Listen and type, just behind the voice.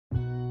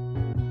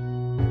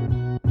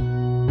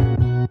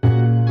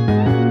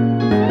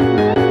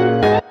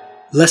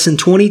Lesson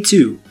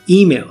 22,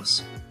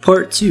 Emails,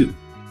 Part 2,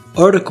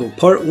 Article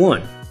Part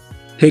 1,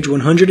 page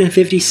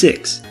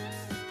 156.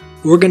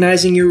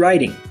 Organizing your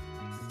writing.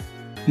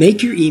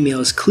 Make your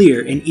emails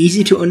clear and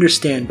easy to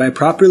understand by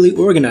properly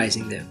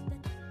organizing them.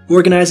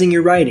 Organizing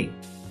your writing.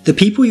 The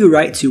people you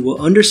write to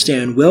will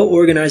understand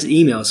well-organized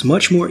emails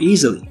much more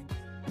easily.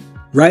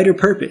 Writer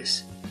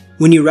purpose.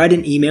 When you write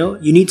an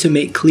email, you need to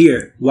make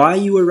clear why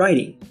you are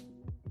writing.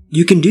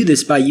 You can do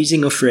this by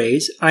using a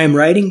phrase, I am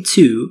writing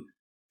to,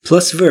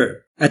 plus verb,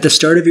 at the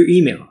start of your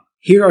email.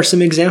 Here are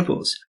some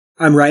examples.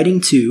 I'm writing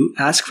to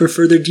ask for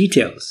further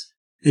details,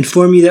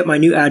 inform you that my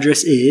new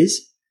address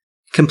is,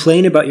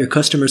 complain about your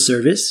customer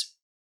service,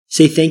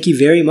 say thank you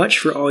very much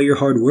for all your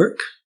hard work,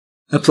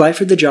 apply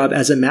for the job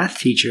as a math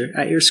teacher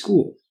at your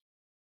school.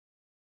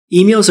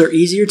 Emails are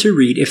easier to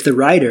read if the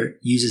writer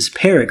uses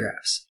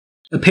paragraphs.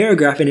 A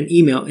paragraph in an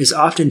email is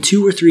often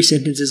 2 or 3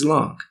 sentences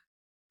long.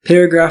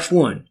 Paragraph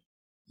 1.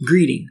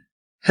 Greeting.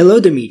 Hello,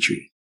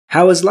 Dimitri.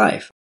 How is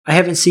life? I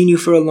haven't seen you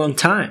for a long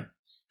time.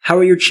 How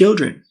are your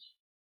children?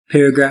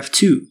 Paragraph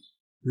 2.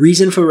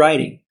 Reason for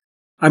writing.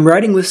 I'm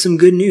writing with some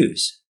good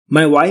news.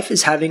 My wife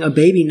is having a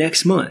baby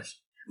next month.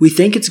 We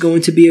think it's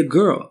going to be a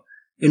girl,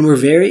 and we're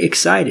very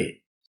excited.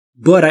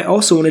 But I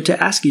also wanted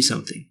to ask you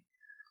something.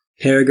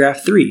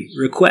 Paragraph 3.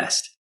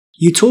 Request.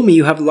 You told me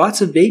you have lots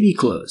of baby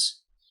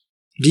clothes.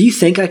 Do you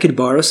think I could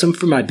borrow some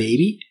for my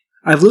baby?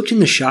 I've looked in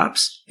the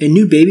shops, and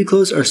new baby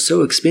clothes are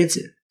so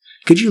expensive.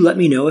 Could you let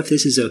me know if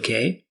this is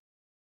okay?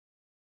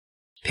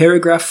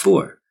 Paragraph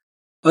 4.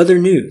 Other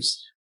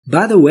news.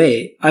 By the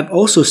way, I've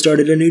also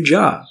started a new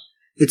job.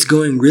 It's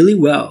going really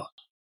well.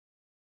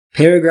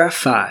 Paragraph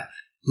 5.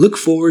 Look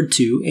forward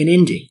to an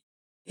ending.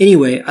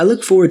 Anyway, I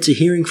look forward to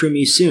hearing from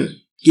you soon.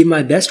 Give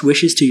my best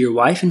wishes to your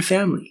wife and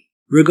family.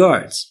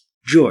 Regards,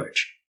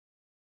 George.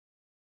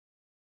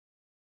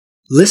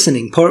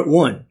 Listening Part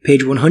 1,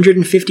 page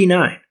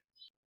 159.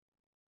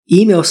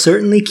 Email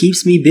certainly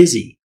keeps me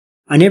busy.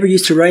 I never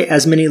used to write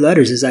as many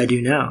letters as I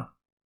do now.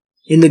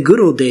 In the good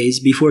old days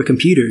before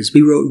computers,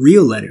 we wrote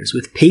real letters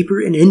with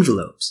paper and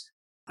envelopes.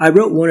 I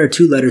wrote 1 or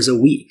 2 letters a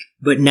week,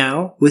 but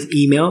now, with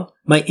email,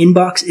 my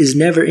inbox is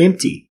never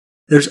empty.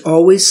 There's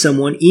always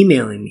someone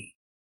emailing me.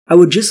 I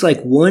would just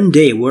like one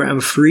day where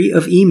I'm free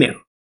of email.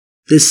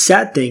 The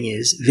sad thing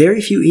is, very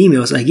few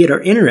emails I get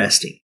are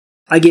interesting.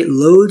 I get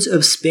loads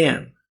of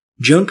spam,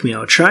 junk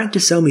mail trying to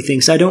sell me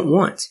things I don't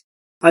want.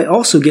 I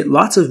also get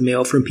lots of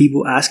mail from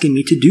people asking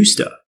me to do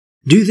stuff.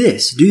 Do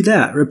this, do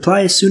that,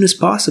 reply as soon as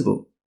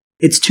possible.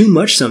 It's too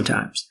much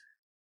sometimes.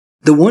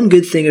 The one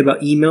good thing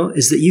about email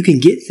is that you can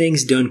get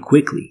things done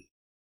quickly.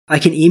 I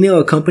can email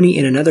a company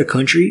in another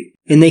country,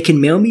 and they can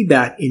mail me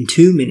back in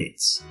 2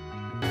 minutes.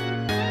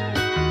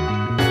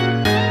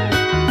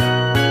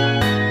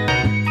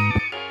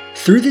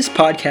 Through this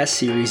podcast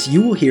series,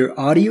 you will hear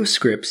audio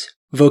scripts,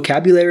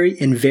 vocabulary,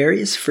 and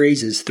various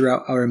phrases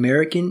throughout our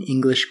American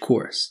English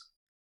course.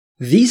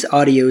 These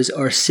audios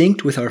are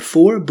synced with our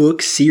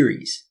 4-book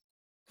series.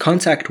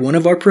 Contact one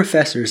of our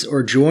professors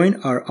or join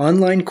our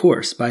online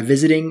course by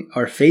visiting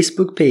our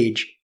Facebook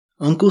page,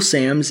 Uncle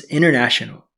Sam's International.